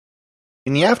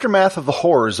In the aftermath of the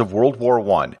horrors of World War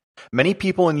I, many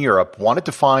people in Europe wanted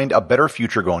to find a better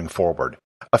future going forward,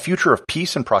 a future of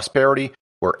peace and prosperity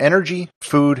where energy,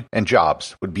 food, and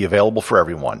jobs would be available for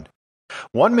everyone.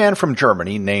 One man from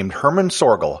Germany named Hermann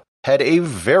Sorgel had a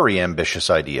very ambitious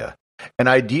idea, an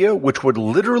idea which would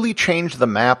literally change the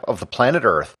map of the planet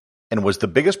Earth and was the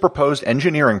biggest proposed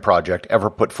engineering project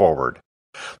ever put forward.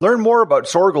 Learn more about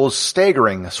Sorgel's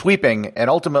staggering, sweeping, and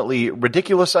ultimately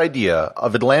ridiculous idea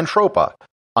of Atlantropa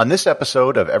on this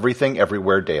episode of Everything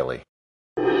Everywhere Daily.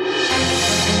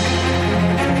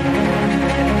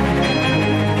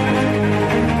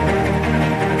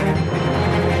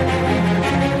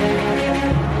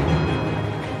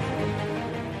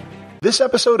 This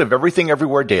episode of Everything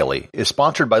Everywhere Daily is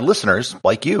sponsored by listeners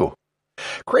like you.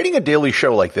 Creating a daily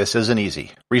show like this isn't easy.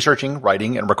 Researching,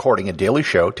 writing, and recording a daily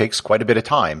show takes quite a bit of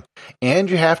time, and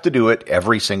you have to do it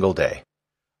every single day.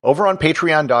 Over on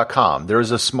Patreon.com, there is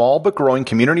a small but growing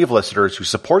community of listeners who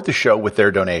support the show with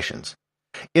their donations.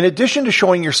 In addition to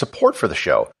showing your support for the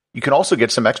show, you can also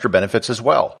get some extra benefits as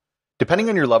well. Depending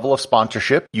on your level of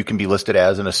sponsorship, you can be listed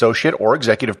as an associate or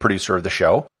executive producer of the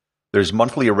show. There's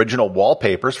monthly original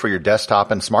wallpapers for your desktop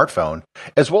and smartphone,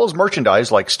 as well as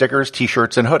merchandise like stickers,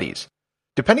 t-shirts, and hoodies.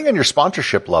 Depending on your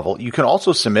sponsorship level, you can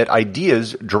also submit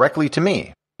ideas directly to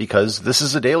me, because this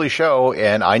is a daily show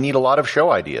and I need a lot of show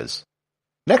ideas.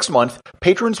 Next month,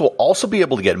 patrons will also be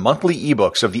able to get monthly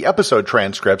ebooks of the episode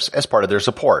transcripts as part of their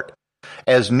support.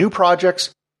 As new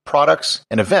projects, products,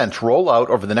 and events roll out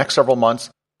over the next several months,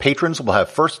 patrons will have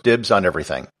first dibs on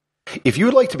everything. If you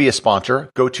would like to be a sponsor,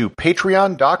 go to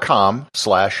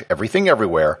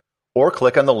patreon.com/everythingeverywhere or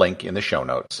click on the link in the show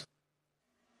notes.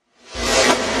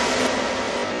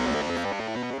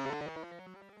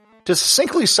 To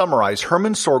succinctly summarize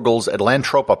Hermann Sorgel's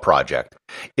Atlantropa project,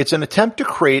 it's an attempt to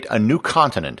create a new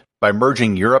continent by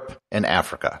merging Europe and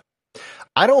Africa.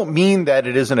 I don't mean that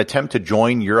it is an attempt to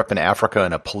join Europe and Africa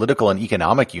in a political and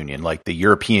economic union like the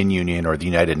European Union or the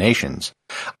United Nations.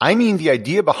 I mean the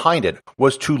idea behind it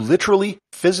was to literally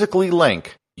physically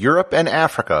link Europe and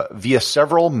Africa via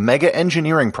several mega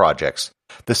engineering projects,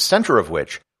 the center of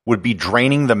which would be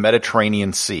draining the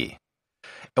Mediterranean Sea.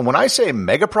 And when I say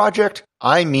mega project,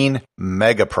 I mean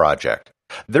mega project.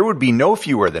 There would be no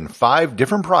fewer than 5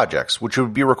 different projects which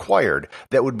would be required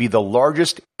that would be the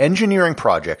largest engineering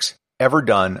projects ever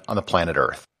done on the planet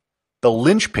Earth. The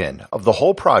linchpin of the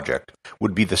whole project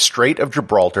would be the Strait of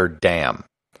Gibraltar Dam.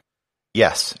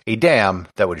 Yes, a dam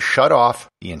that would shut off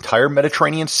the entire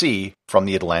Mediterranean Sea from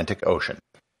the Atlantic Ocean.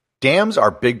 Dams are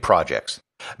big projects.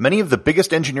 Many of the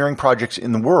biggest engineering projects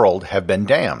in the world have been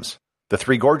dams. The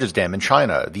Three Gorges Dam in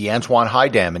China, the Aswan High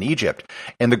Dam in Egypt,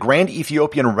 and the Grand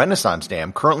Ethiopian Renaissance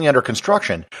Dam currently under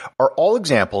construction are all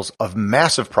examples of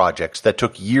massive projects that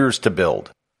took years to build.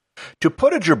 To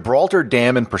put a Gibraltar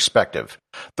Dam in perspective,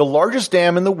 the largest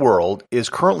dam in the world is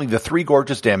currently the Three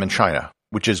Gorges Dam in China,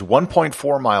 which is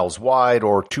 1.4 miles wide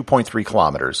or 2.3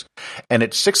 kilometers, and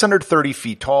it's 630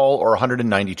 feet tall or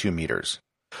 192 meters.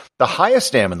 The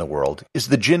highest dam in the world is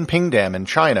the Jinping Dam in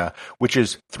China, which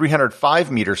is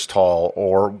 305 meters tall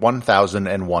or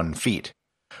 1,001 feet.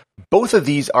 Both of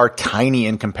these are tiny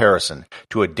in comparison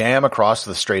to a dam across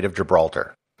the Strait of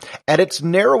Gibraltar. At its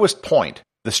narrowest point,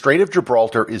 the Strait of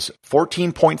Gibraltar is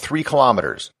 14.3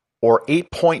 kilometers or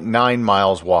 8.9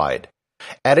 miles wide.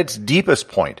 At its deepest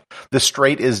point, the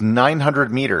strait is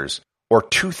 900 meters or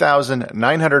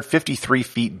 2,953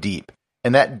 feet deep.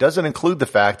 And that doesn't include the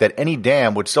fact that any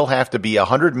dam would still have to be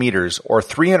 100 meters or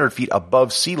 300 feet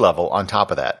above sea level on top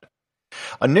of that.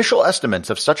 Initial estimates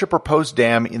of such a proposed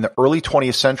dam in the early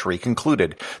 20th century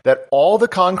concluded that all the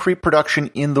concrete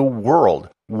production in the world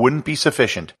wouldn't be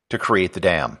sufficient to create the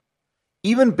dam.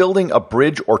 Even building a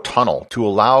bridge or tunnel to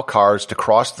allow cars to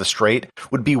cross the strait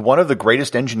would be one of the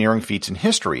greatest engineering feats in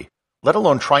history, let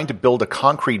alone trying to build a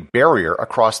concrete barrier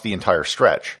across the entire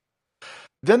stretch.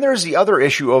 Then there's the other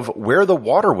issue of where the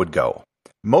water would go.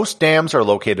 Most dams are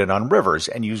located on rivers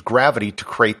and use gravity to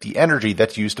create the energy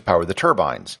that's used to power the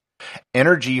turbines.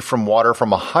 Energy from water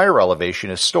from a higher elevation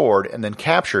is stored and then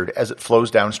captured as it flows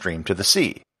downstream to the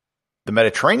sea. The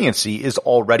Mediterranean Sea is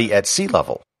already at sea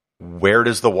level. Where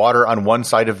does the water on one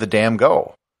side of the dam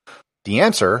go? The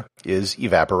answer is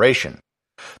evaporation.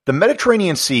 The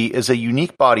Mediterranean Sea is a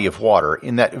unique body of water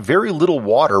in that very little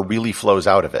water really flows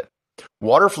out of it.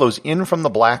 Water flows in from the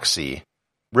Black Sea,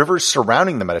 rivers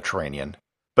surrounding the Mediterranean,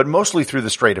 but mostly through the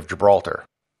Strait of Gibraltar.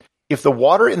 If the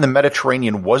water in the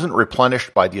Mediterranean wasn't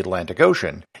replenished by the Atlantic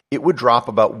Ocean, it would drop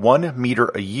about 1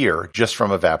 meter a year just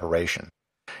from evaporation.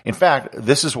 In fact,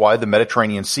 this is why the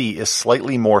Mediterranean Sea is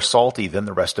slightly more salty than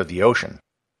the rest of the ocean.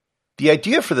 The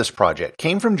idea for this project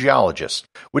came from geologists,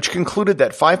 which concluded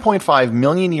that 5.5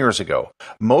 million years ago,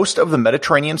 most of the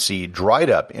Mediterranean Sea dried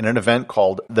up in an event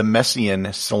called the Messian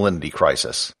salinity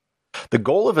crisis. The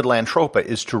goal of Atlantropa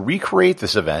is to recreate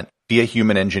this event via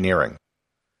human engineering.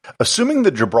 Assuming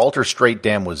the Gibraltar Strait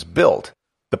Dam was built,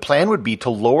 the plan would be to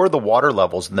lower the water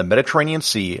levels in the Mediterranean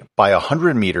Sea by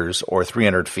 100 meters or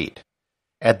 300 feet.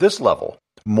 At this level,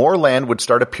 more land would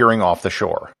start appearing off the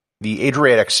shore. The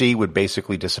Adriatic Sea would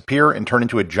basically disappear and turn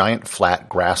into a giant flat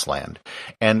grassland,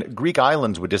 and Greek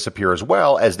islands would disappear as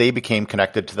well as they became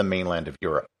connected to the mainland of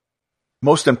Europe.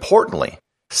 Most importantly,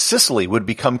 Sicily would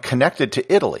become connected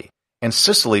to Italy, and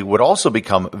Sicily would also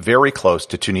become very close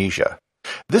to Tunisia.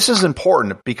 This is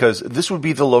important because this would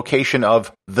be the location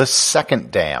of the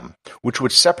second dam, which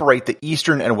would separate the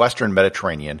eastern and western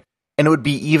Mediterranean, and it would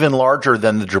be even larger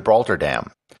than the Gibraltar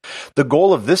Dam. The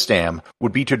goal of this dam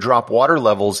would be to drop water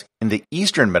levels in the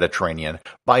eastern Mediterranean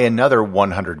by another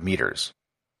 100 meters.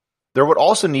 There would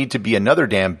also need to be another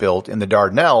dam built in the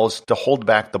Dardanelles to hold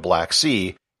back the Black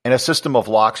Sea, and a system of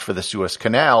locks for the Suez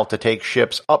Canal to take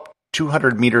ships up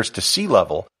 200 meters to sea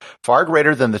level, far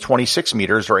greater than the 26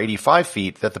 meters or 85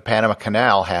 feet that the Panama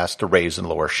Canal has to raise and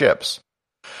lower ships.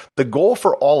 The goal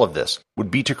for all of this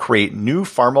would be to create new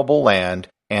farmable land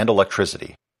and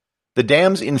electricity. The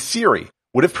dams, in theory,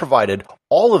 would have provided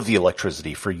all of the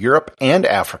electricity for Europe and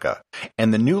Africa,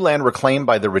 and the new land reclaimed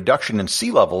by the reduction in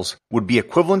sea levels would be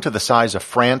equivalent to the size of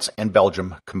France and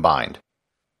Belgium combined.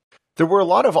 There were a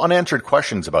lot of unanswered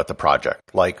questions about the project,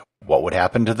 like what would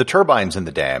happen to the turbines in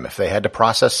the dam if they had to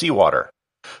process seawater?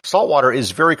 Saltwater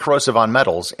is very corrosive on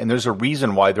metals, and there's a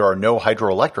reason why there are no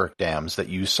hydroelectric dams that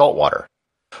use saltwater.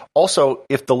 Also,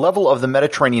 if the level of the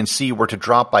Mediterranean Sea were to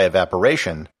drop by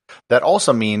evaporation, that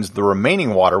also means the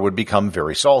remaining water would become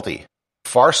very salty,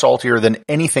 far saltier than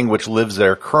anything which lives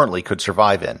there currently could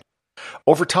survive in.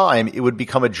 Over time, it would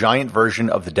become a giant version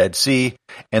of the Dead Sea,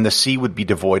 and the sea would be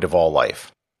devoid of all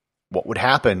life. What would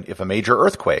happen if a major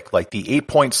earthquake, like the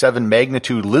 8.7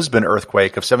 magnitude Lisbon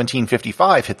earthquake of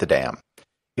 1755, hit the dam?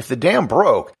 If the dam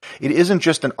broke, it isn't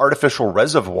just an artificial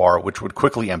reservoir which would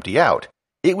quickly empty out.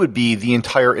 It would be the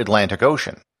entire Atlantic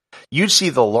Ocean. You'd see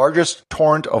the largest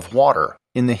torrent of water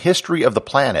in the history of the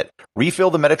planet refill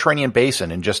the Mediterranean basin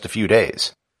in just a few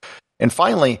days. And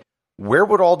finally, where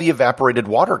would all the evaporated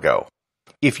water go?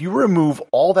 If you remove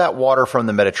all that water from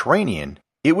the Mediterranean,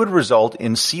 it would result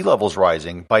in sea levels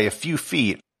rising by a few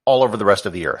feet all over the rest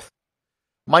of the Earth.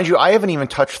 Mind you, I haven't even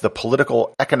touched the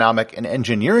political, economic, and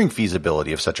engineering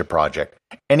feasibility of such a project,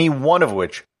 any one of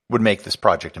which would make this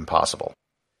project impossible.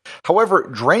 However,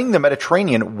 draining the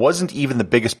Mediterranean wasn't even the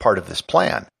biggest part of this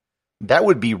plan. That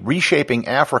would be reshaping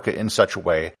Africa in such a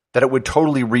way that it would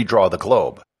totally redraw the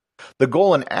globe. The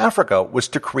goal in Africa was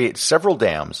to create several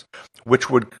dams, which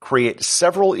would create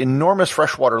several enormous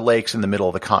freshwater lakes in the middle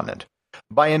of the continent.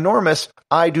 By enormous,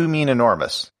 I do mean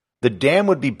enormous. The dam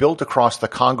would be built across the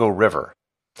Congo River.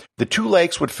 The two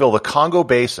lakes would fill the Congo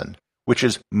Basin, which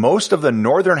is most of the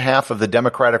northern half of the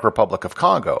Democratic Republic of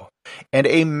Congo, and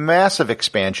a massive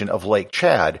expansion of Lake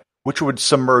Chad, which would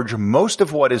submerge most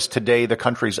of what is today the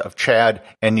countries of Chad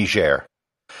and Niger.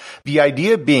 The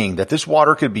idea being that this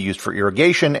water could be used for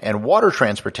irrigation and water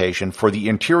transportation for the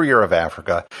interior of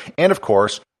Africa, and of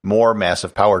course, more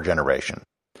massive power generation.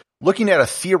 Looking at a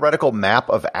theoretical map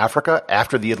of Africa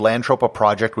after the Atlantropa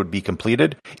project would be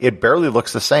completed, it barely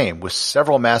looks the same, with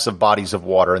several massive bodies of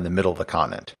water in the middle of the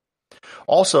continent.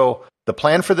 Also, the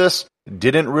plan for this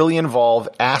didn't really involve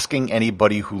asking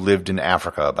anybody who lived in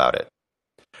Africa about it.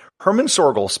 Hermann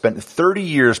Sorgel spent 30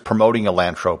 years promoting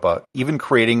Atlantropa, even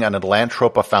creating an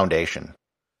Atlantropa Foundation.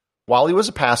 While he was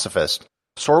a pacifist,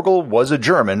 Sorgel was a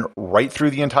German right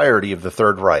through the entirety of the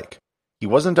Third Reich. He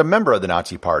wasn't a member of the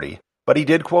Nazi Party, but he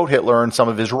did quote Hitler in some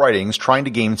of his writings, trying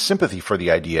to gain sympathy for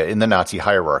the idea in the Nazi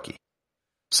hierarchy.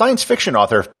 Science fiction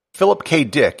author Philip K.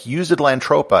 Dick used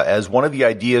Atlantropa as one of the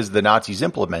ideas the Nazis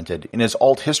implemented in his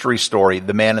alt history story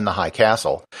The Man in the High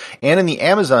Castle, and in the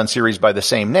Amazon series by the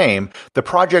same name, the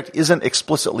project isn't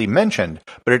explicitly mentioned,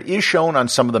 but it is shown on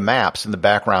some of the maps in the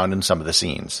background in some of the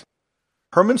scenes.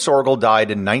 Hermann Sorgel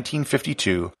died in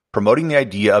 1952, promoting the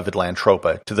idea of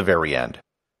Atlantropa to the very end.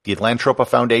 The Atlantropa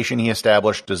Foundation he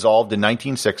established dissolved in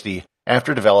 1960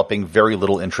 after developing very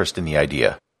little interest in the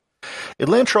idea.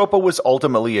 Atlantropa was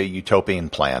ultimately a utopian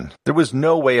plan. There was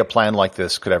no way a plan like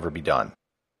this could ever be done.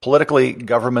 Politically,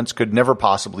 governments could never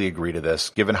possibly agree to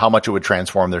this, given how much it would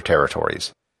transform their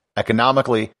territories.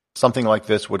 Economically, something like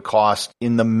this would cost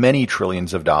in the many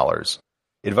trillions of dollars.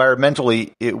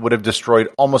 Environmentally, it would have destroyed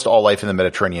almost all life in the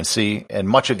Mediterranean Sea and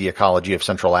much of the ecology of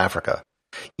Central Africa.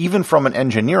 Even from an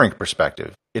engineering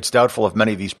perspective, it's doubtful if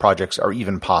many of these projects are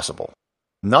even possible.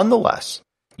 Nonetheless,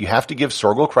 you have to give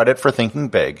Sorgel credit for thinking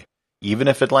big, even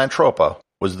if Atlantropa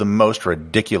was the most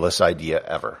ridiculous idea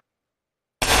ever.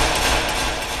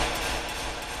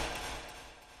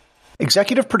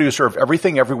 Executive producer of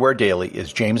Everything Everywhere Daily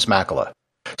is James Makala.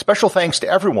 Special thanks to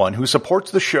everyone who supports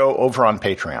the show over on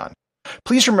Patreon.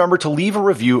 Please remember to leave a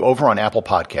review over on Apple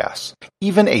Podcasts.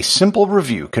 Even a simple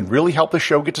review can really help the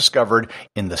show get discovered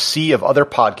in the sea of other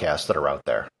podcasts that are out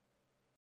there.